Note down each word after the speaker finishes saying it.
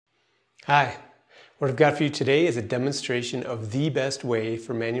Hi, what I've got for you today is a demonstration of the best way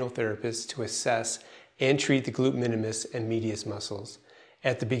for manual therapists to assess and treat the glute minimus and medius muscles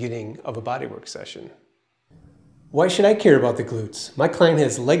at the beginning of a bodywork session. Why should I care about the glutes? My client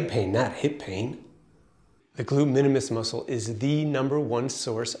has leg pain, not hip pain. The glute minimus muscle is the #1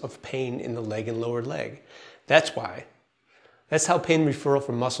 source of pain in the leg and lower leg. That's why. That's how pain referral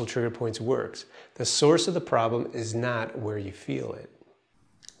from muscle trigger points works. The source of the problem is not where you feel it.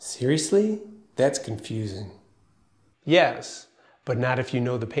 Seriously? That's confusing. Yes, but not if you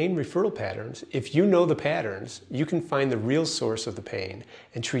know the pain referral patterns. If you know the patterns, you can find the real source of the pain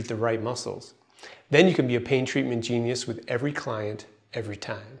and treat the right muscles. Then you can be a pain treatment genius with every client, every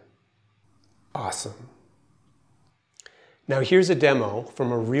time. Awesome. Now here's a demo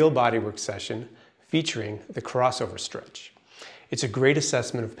from a real bodywork session featuring the crossover stretch. It's a great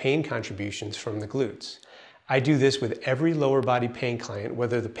assessment of pain contributions from the glutes. I do this with every lower body pain client,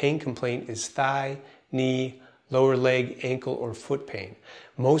 whether the pain complaint is thigh, knee, lower leg, ankle, or foot pain.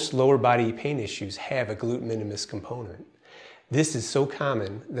 Most lower body pain issues have a glute minimus component. This is so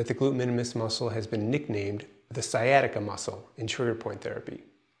common that the glute minimus muscle has been nicknamed the sciatica muscle in trigger point therapy.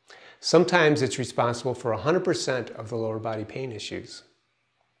 Sometimes it's responsible for 100% of the lower body pain issues.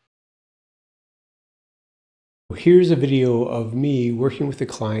 Here's a video of me working with a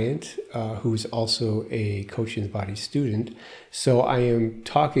client who's also a Coach in the Body student. So I am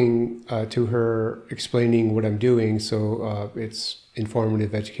talking to her, explaining what I'm doing, so it's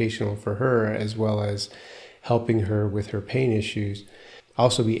informative, educational for her, as well as helping her with her pain issues. I'll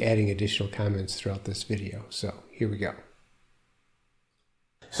also be adding additional comments throughout this video. So here we go.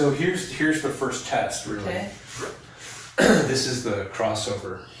 So here's the first test, really. Okay. This is the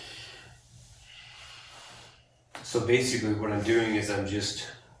crossover. So basically what I'm doing is I'm just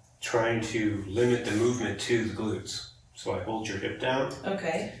trying to limit the movement to the glutes. So I hold your hip down.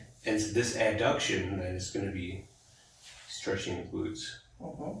 Okay. And this adduction then is going to be stretching the glutes.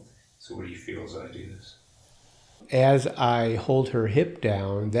 So what do you feel as I do this? As I hold her hip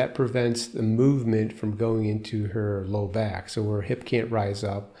down, that prevents the movement from going into her low back. So her hip can't rise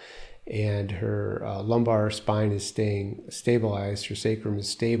up and her lumbar spine is staying stabilized, her sacrum is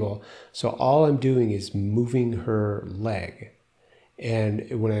stable. So all I'm doing is moving her leg.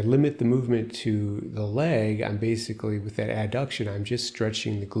 And when I limit the movement to the leg, I'm basically, with that adduction, I'm just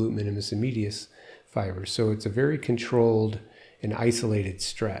stretching the glute minimus and medius fibers. So it's a very controlled and isolated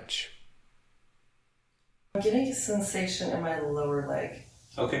stretch. I'm getting a sensation in my lower leg.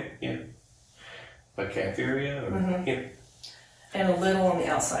 Okay, yeah. My calf area? Or, yeah. And a little on the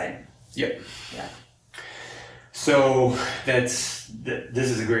outside. Yep. Yeah. So this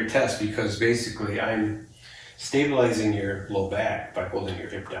is a great test because basically I'm stabilizing your low back by holding your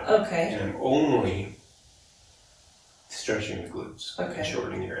hip down. Okay. And I'm only stretching the glutes. Okay. And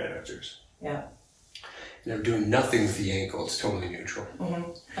shortening your adductors. Yeah. And I'm doing nothing with the ankle. It's totally neutral.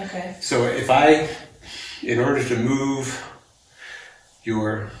 Okay. So in order to move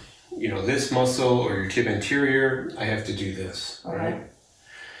your, this muscle or your tib anterior, I have to do this, right?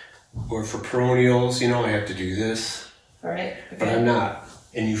 Or for peroneals, I have to do this. All right. Okay. But I'm not.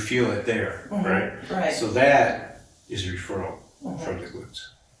 And you feel it there, right? Right. So that is referral from the glutes.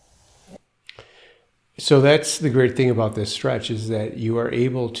 So that's the great thing about this stretch, is that you are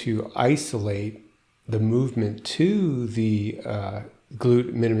able to isolate the movement to the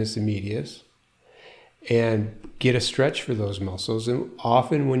glute minimus and medius and get a stretch for those muscles. And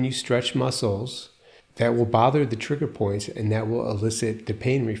often when you stretch muscles, that will bother the trigger points and that will elicit the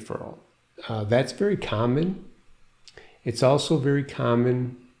pain referral. That's very common. It's also very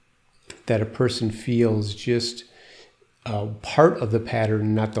common that a person feels just part of the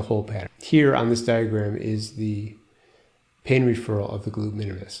pattern, not the whole pattern. Here on this diagram is the pain referral of the glute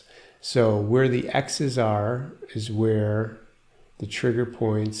minimus. So where the X's are is where the trigger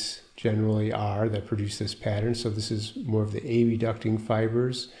points generally are that produce this pattern. So this is more of the abducting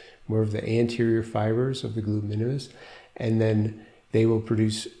fibers, more of the anterior fibers of the glute minimus, and then they will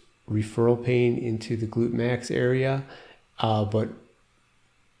produce referral pain into the glute max area, but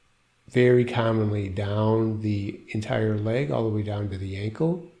very commonly down the entire leg, all the way down to the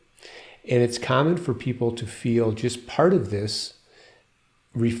ankle. And it's common for people to feel just part of this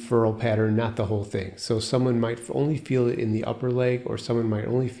referral pattern, not the whole thing. So someone might only feel it in the upper leg, or someone might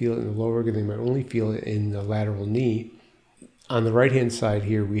only feel it in the lower leg, they might only feel it in the lateral knee. On the right-hand side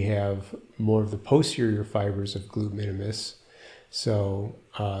here, we have more of the posterior fibers of glute minimus. So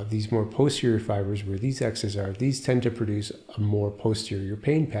these more posterior fibers, where these X's are, these tend to produce a more posterior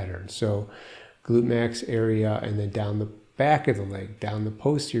pain pattern. So glute max area, and then down the back of the leg, down the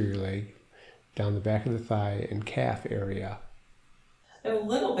posterior leg, down the back of the thigh and calf area. A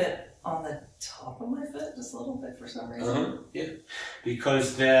little bit on the top of my foot just a little bit for some reason. Yeah,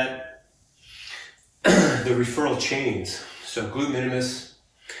 because that the referral chains. So glute minimus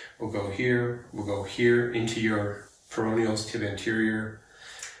will go here into your peroneals, tib anterior,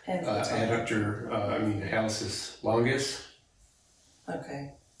 adductor, hallucis longus.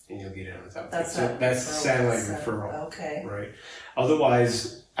 Okay. And you'll get it on the top. That's satellite referral. Okay. Right.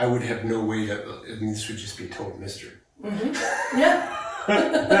 Otherwise, I would have no way to. I mean, this would just be a total mystery. Yeah.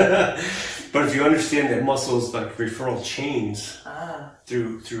 But if you understand that muscles like referral chains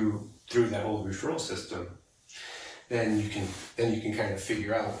through that whole referral system, then you can kind of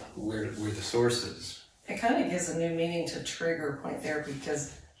figure out where the source is. It kind of gives a new meaning to trigger point therapy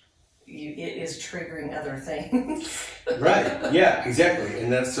because it is triggering other things. Right. Yeah. Exactly.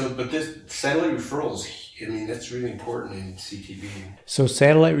 And that's so. But this satellite referrals, I mean, that's really important in CTB. So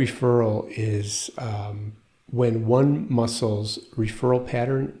satellite referral is when one muscle's referral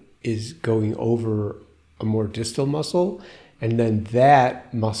pattern is going over a more distal muscle, and then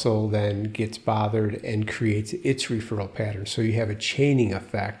that muscle then gets bothered and creates its referral pattern. So you have a chaining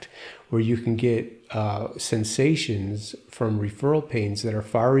effect where you can get sensations from referral pains that are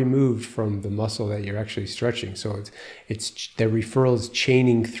far removed from the muscle that you're actually stretching. So it's the referral is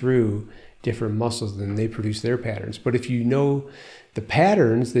chaining through different muscles, and they produce their patterns. But if you know the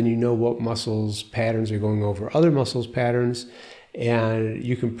patterns, then you know what muscles patterns are going over other muscles patterns, and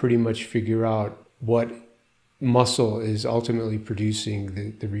you can pretty much figure out what muscle is ultimately producing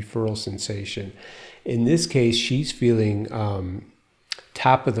the referral sensation. In this case, she's feeling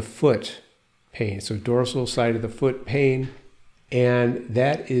top of the foot pain, so dorsal side of the foot pain, and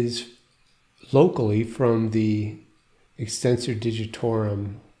that is locally from the extensor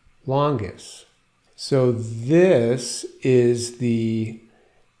digitorum longus. So this is the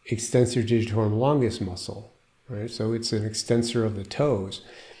extensor digitorum longus muscle, right? So it's an extensor of the toes.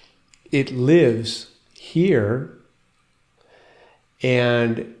 It lives here,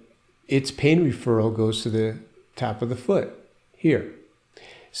 and its pain referral goes to the top of the foot here.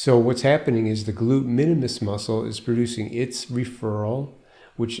 So what's happening is the glute minimus muscle is producing its referral,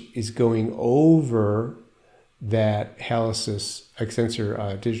 which is going over that hallucis extensor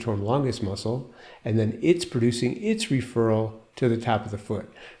digitorum longus muscle, and then it's producing its referral to the top of the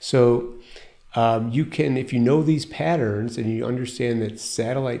foot. So you can, if you know these patterns and you understand that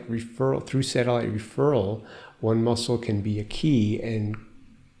satellite referral, one muscle can be a key and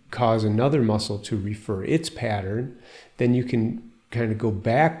cause another muscle to refer its pattern, then you can kind of go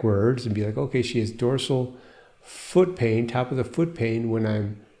backwards and be like, okay, she has dorsal foot pain, top of the foot pain when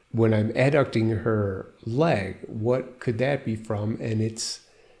I'm adducting her leg. What could that be from? And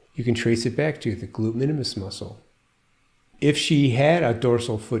you can trace it back to the glute minimus muscle. If she had a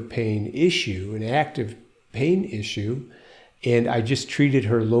dorsal foot pain issue, an active pain issue, and I just treated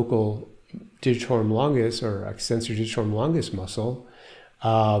her local digitorum longus or extensor digitorum longus muscle,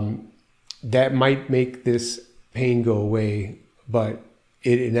 that might make this pain go away, but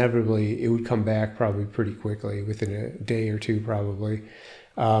it would come back probably pretty quickly, within a day or two probably,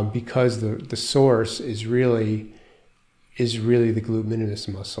 because the source is really the glute minimus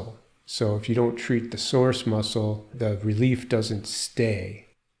muscle. So if you don't treat the source muscle, the relief doesn't stay.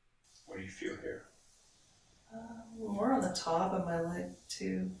 What do you feel here? More on the top of my leg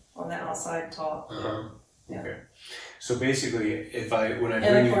too, on the outside top. Yeah. Okay. So basically, when I bring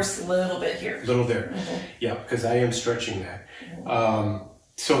and of course a little bit here. Little there. Yeah, because I am stretching that.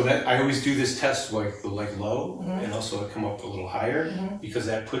 So that I always do this test like the leg low, and also I come up a little higher, because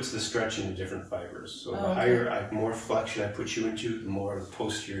that puts the stretch into different fibers. So the higher, more flexion I put you into, the more the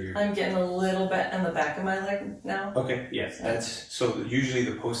posterior. I'm getting a little bit in the back of my leg now. Okay, yes, so usually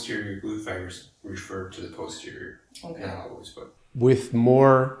the posterior glute fibers refer to the posterior. Okay. Not always, but with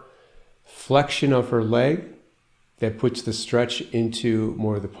more flexion of her leg, that puts the stretch into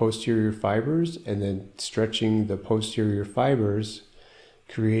more of the posterior fibers, and then stretching the posterior fibers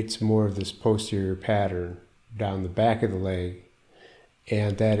creates more of this posterior pattern down the back of the leg,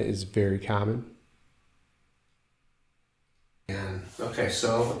 and that is very common. And okay,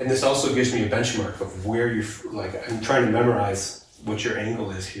 and this also gives me a benchmark of where I'm trying to memorize what your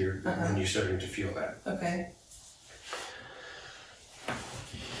angle is here when you're starting to feel that. Okay.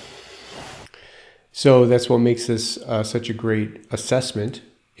 So that's what makes this such a great assessment,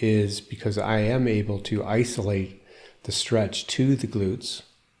 is because I am able to isolate the stretch to the glutes.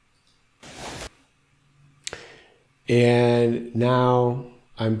 And now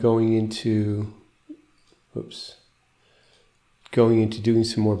I'm going into doing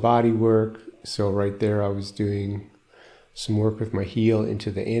some more body work. So right there I was doing some work with my heel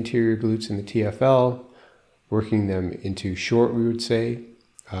into the anterior glutes and the TFL, working them into short, we would say,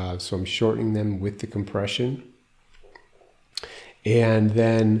 So I'm shortening them with the compression. And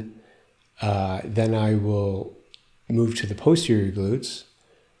then I will move to the posterior glutes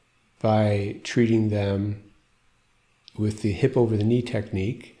by treating them with the hip over the knee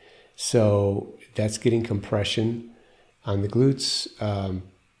technique. So that's getting compression on the glutes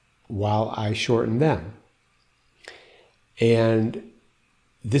while I shorten them. And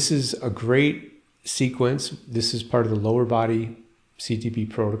this is a great sequence. This is part of the lower body CTP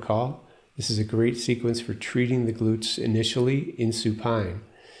protocol. This is a great sequence for treating the glutes initially in supine.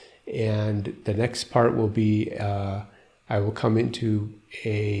 And the next part will be, I will come into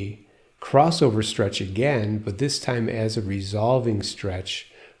a crossover stretch again, but this time as a resolving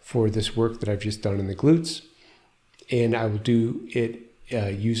stretch for this work that I've just done in the glutes. And I will do it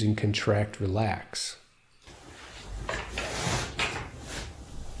using contract relax.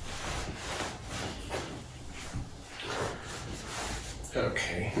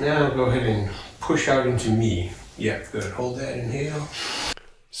 Okay, now go ahead and push out into me. Yeah, good. Hold that, inhale.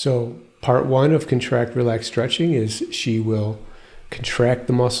 So part one of contract relax stretching is she will contract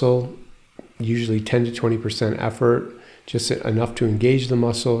the muscle, usually 10 to 20% effort, just enough to engage the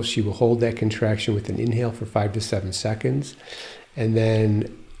muscle. She will hold that contraction with an inhale for 5 to 7 seconds. And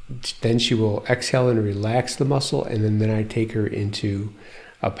then she will exhale and relax the muscle, and then I take her into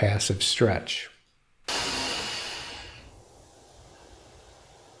a passive stretch.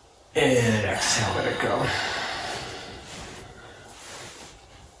 And exhale, let it go.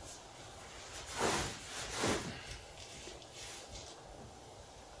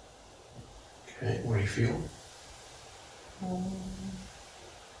 Okay, what do you feel?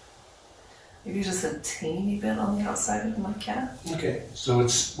 Maybe just a teeny bit on the outside of my calf. Okay, so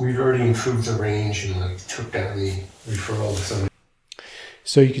we've already improved the range and like took down the referral to some.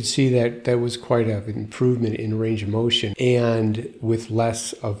 So you could see that that was quite an improvement in range of motion and with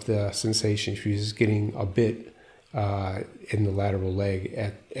less of the sensation. She was getting a bit in the lateral leg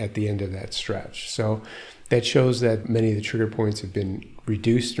at the end of that stretch. So that shows that many of the trigger points have been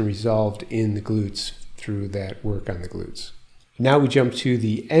reduced and resolved in the glutes through that work on the glutes. Now we jump to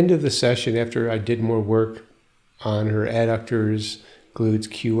the end of the session after I did more work on her adductors, glutes,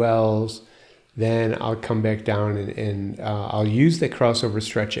 QLs. Then I'll come back down and I'll use the crossover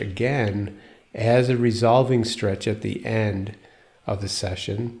stretch again as a resolving stretch at the end of the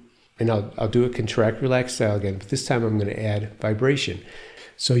session. And I'll do a contract relax style again, but this time I'm going to add vibration.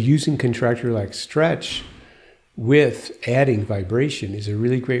 So using contract relax stretch with adding vibration is a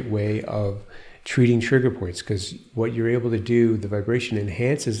really great way of treating trigger points, because what you're able to do, the vibration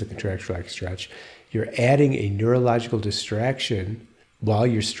enhances the contract relax stretch. You're adding a neurological distraction while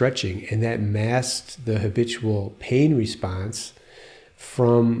you're stretching, and that masks the habitual pain response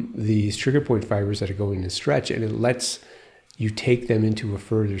from these trigger point fibers that are going to stretch, and it lets you take them into a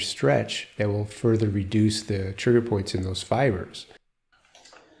further stretch that will further reduce the trigger points in those fibers.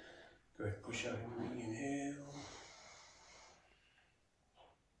 Go ahead, push out and inhale.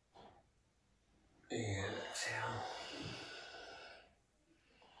 And exhale.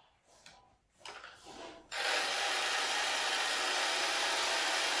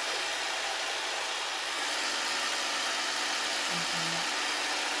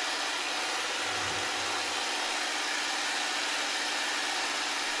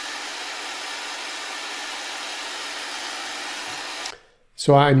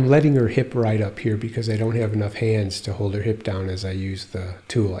 So I'm letting her hip right up here because I don't have enough hands to hold her hip down as I use the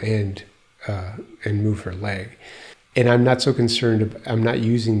tool and move her leg. And I'm not so concerned, I'm not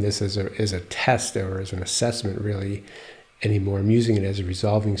using this as a test or as an assessment really anymore. I'm using it as a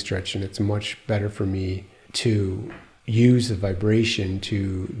resolving stretch, and it's much better for me to use the vibration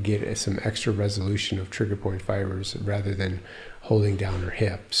to get some extra resolution of trigger point fibers rather than holding down her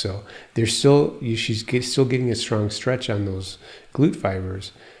hip. So there's still, she's still getting a strong stretch on those glute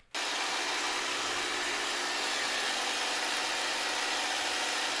fibers.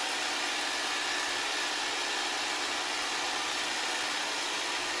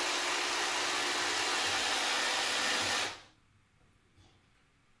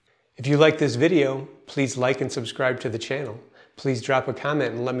 If you like this video, please like and subscribe to the channel. Please drop a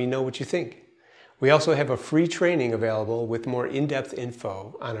comment and let me know what you think. We also have a free training available with more in-depth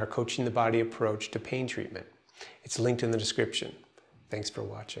info on our Coaching the Body approach to pain treatment. It's linked in the description. Thanks for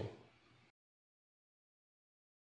watching.